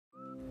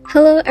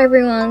Hello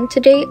everyone,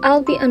 today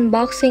I'll be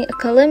unboxing a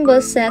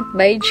kalimba set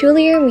by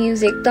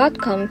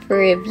JooleerMusic.com for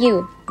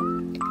review.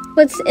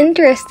 What's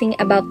interesting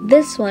about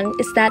this one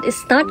is that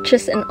it's not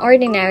just an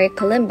ordinary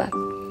kalimba.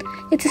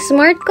 It's a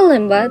smart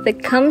kalimba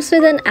that comes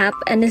with an app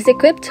and is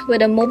equipped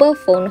with a mobile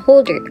phone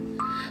holder.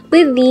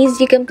 With these,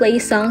 you can play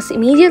songs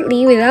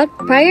immediately without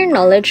prior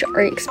knowledge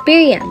or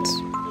experience.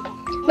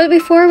 But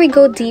before we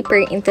go deeper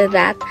into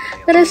that,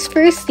 let us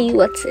first see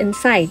what's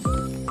inside.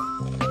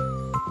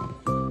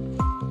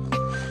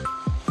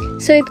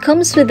 So it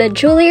comes with a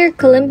Jooleer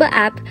Kalimba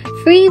app,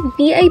 free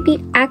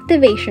VIP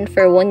activation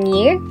for 1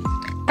 year,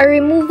 a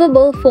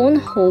removable phone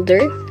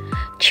holder,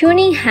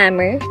 tuning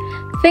hammer,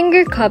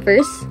 finger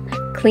covers,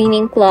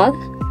 cleaning cloth,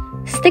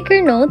 sticker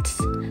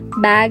notes,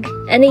 bag,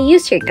 and a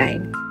user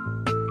guide.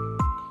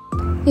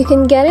 You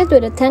can get it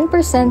with a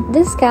 10%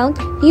 discount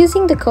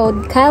using the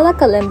code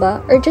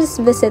khyla.kalimba or just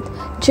visit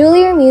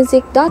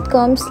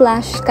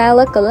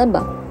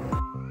jooleermusic.com/khyla.kalimba.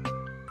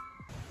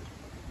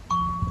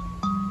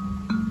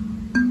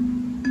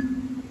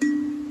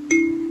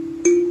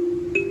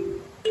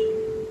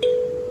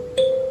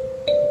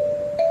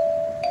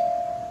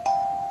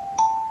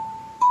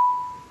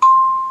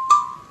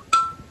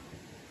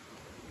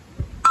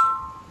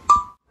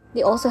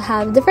 They also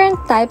have different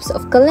types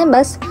of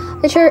kalimbas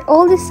which are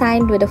all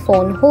designed with a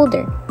phone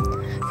holder.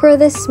 For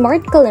this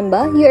smart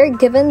kalimba, you are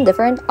given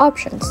different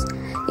options.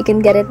 You can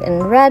get it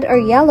in red or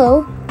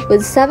yellow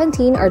with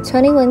 17 or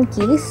 21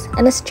 keys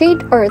and a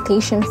straight or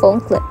rotation phone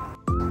clip.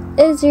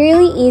 It is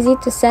really easy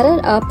to set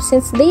it up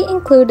since they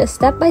include a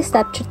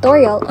step-by-step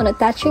tutorial on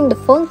attaching the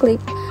phone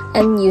clip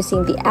and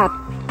using the app.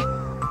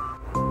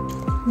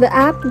 The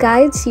app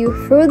guides you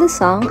through the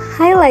song,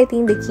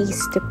 highlighting the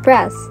keys to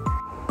press.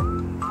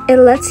 It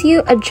lets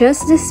you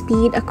adjust the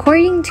speed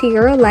according to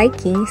your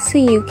liking so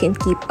you can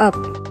keep up.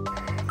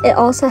 It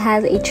also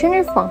has a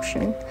tuner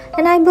function,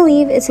 and I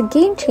believe it's a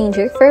game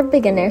changer for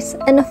beginners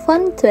and a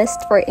fun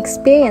twist for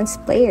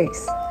experienced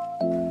players.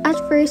 At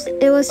first,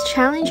 it was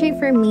challenging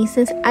for me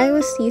since I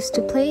was used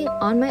to playing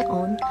on my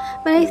own,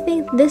 but I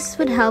think this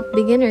would help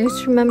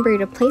beginners remember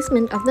the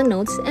placement of the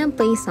notes and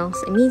play songs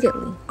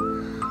immediately.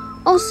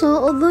 Also,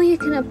 although you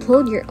can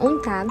upload your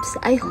own tabs,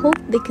 I hope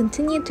they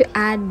continue to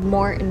add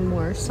more and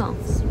more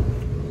songs.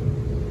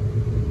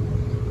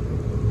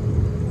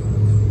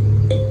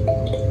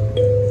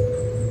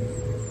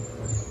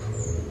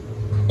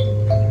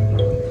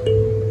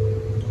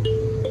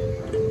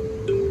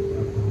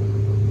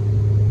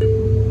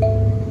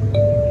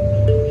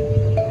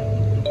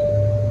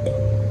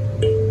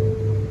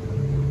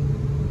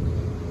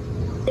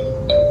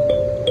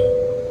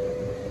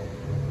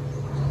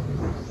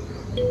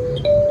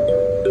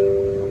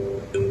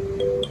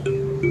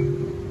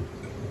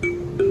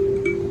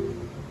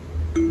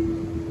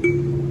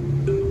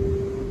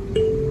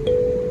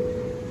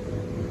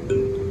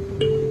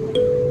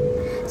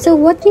 So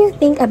what do you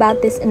think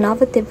about this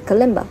innovative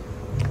kalimba?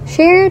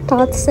 Share your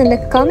thoughts in the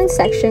comment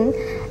section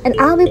and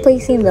I'll be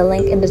placing the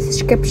link in the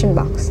description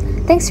box.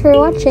 Thanks for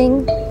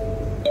watching!